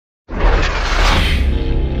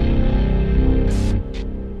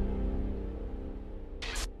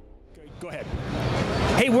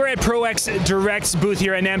ProX Direct's booth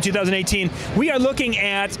here at NAMM 2018. We are looking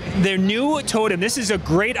at their new Totem. This is a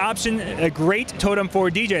great option, a great Totem for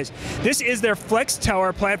DJs. This is their Flex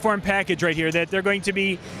Tower platform package right here that they're going to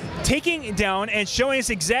be taking down and showing us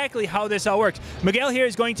exactly how this all works. Miguel here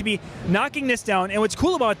is going to be knocking this down, and what's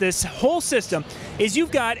cool about this whole system is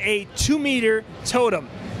you've got a 2-meter Totem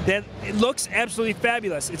that looks absolutely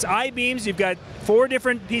fabulous. It's I-beams, you've got 4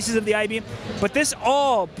 different pieces of the I-beam, but this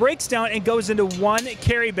all breaks down and goes into one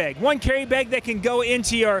carry bag. One carry bag that can go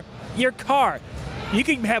into your car. You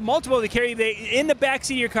can have multiple of the carry bag in the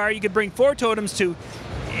backseat of your car. You could bring 4 totems to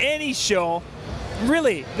any show.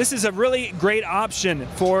 Really, this is a really great option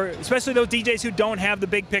for especially those DJs who don't have the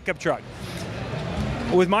big pickup truck.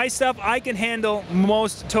 With my stuff, I can handle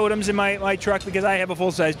most totems in my truck because I have a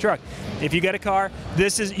full-size truck. If you got a car,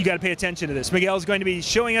 you got to pay attention to this. Miguel is going to be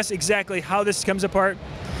showing us exactly how this comes apart.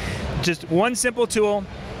 Just one simple tool.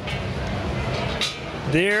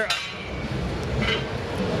 There.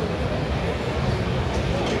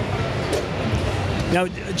 Now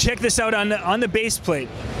check this out on the base plate.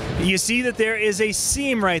 You see that there is a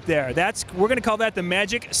seam right there. We're going to call that the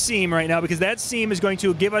magic seam right now because that seam is going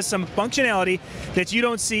to give us some functionality that you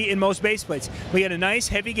don't see in most base plates. We got a nice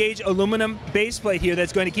heavy gauge aluminum base plate here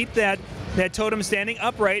that's going to keep that Totem standing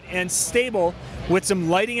upright and stable with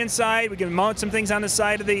some lighting inside. We can mount some things on the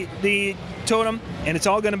side of the Totem, and it's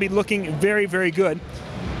all going to be looking very, very good.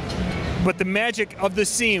 But the magic of the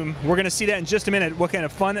seam, we're going to see that in just a minute, what kind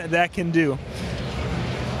of fun that can do.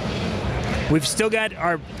 We've still got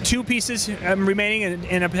our 2 pieces remaining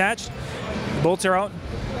and attached. Bolts are out.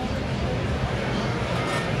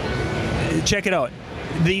 Check it out.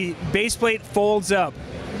 The base plate folds up.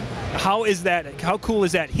 How is that? How cool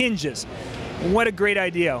is that? Hinges. What a great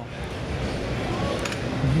idea.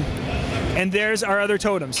 And there's our other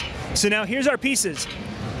totems. So now here's our pieces.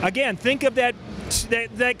 Again, think of that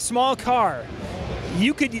small car.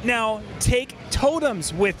 You could now take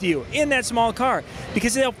totems with you in that small car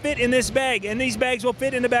because they'll fit in this bag, and these bags will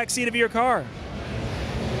fit in the back seat of your car.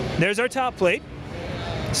 There's our top plate.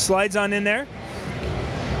 Slides on in there.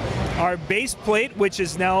 Our base plate, which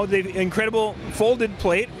is now the incredible folded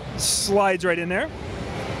plate, slides right in there.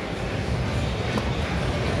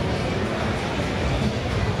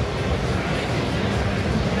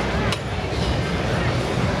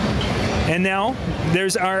 And now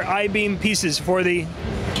there's our I-beam pieces for the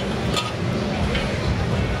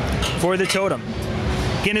Totem.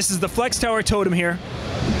 Again, this is the Flex Tower Totem here.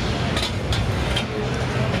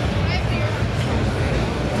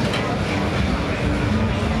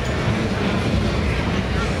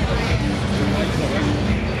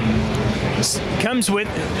 This comes with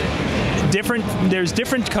there's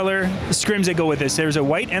different color scrims that go with this. There's a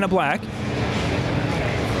white and a black.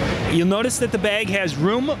 You'll notice that the bag has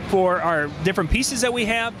room for our different pieces that we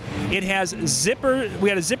have. It has zipper. We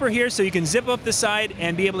got a zipper here so you can zip up the side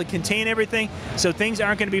and be able to contain everything so things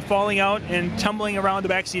aren't going to be falling out and tumbling around the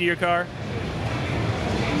back seat of your car.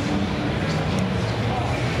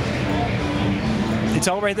 It's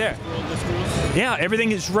all right there. Yeah,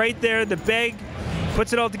 everything is right there. The bag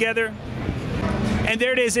puts it all together. And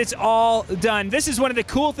there it is, it's all done. This is one of the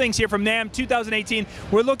cool things here from NAMM 2018.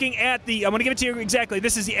 We're looking at I'm going to give it to you exactly.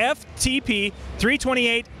 This is the FTP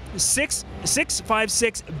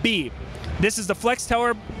 328-656B. This is the Flex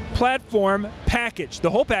Tower platform package, the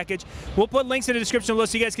whole package. We'll put links in the description below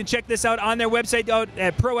so you guys can check this out on their website out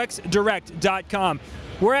at proxdirect.com.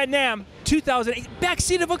 We're at NAMM 2008,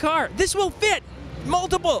 backseat of a car. This will fit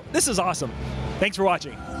multiple. This is awesome. Thanks for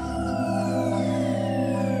watching.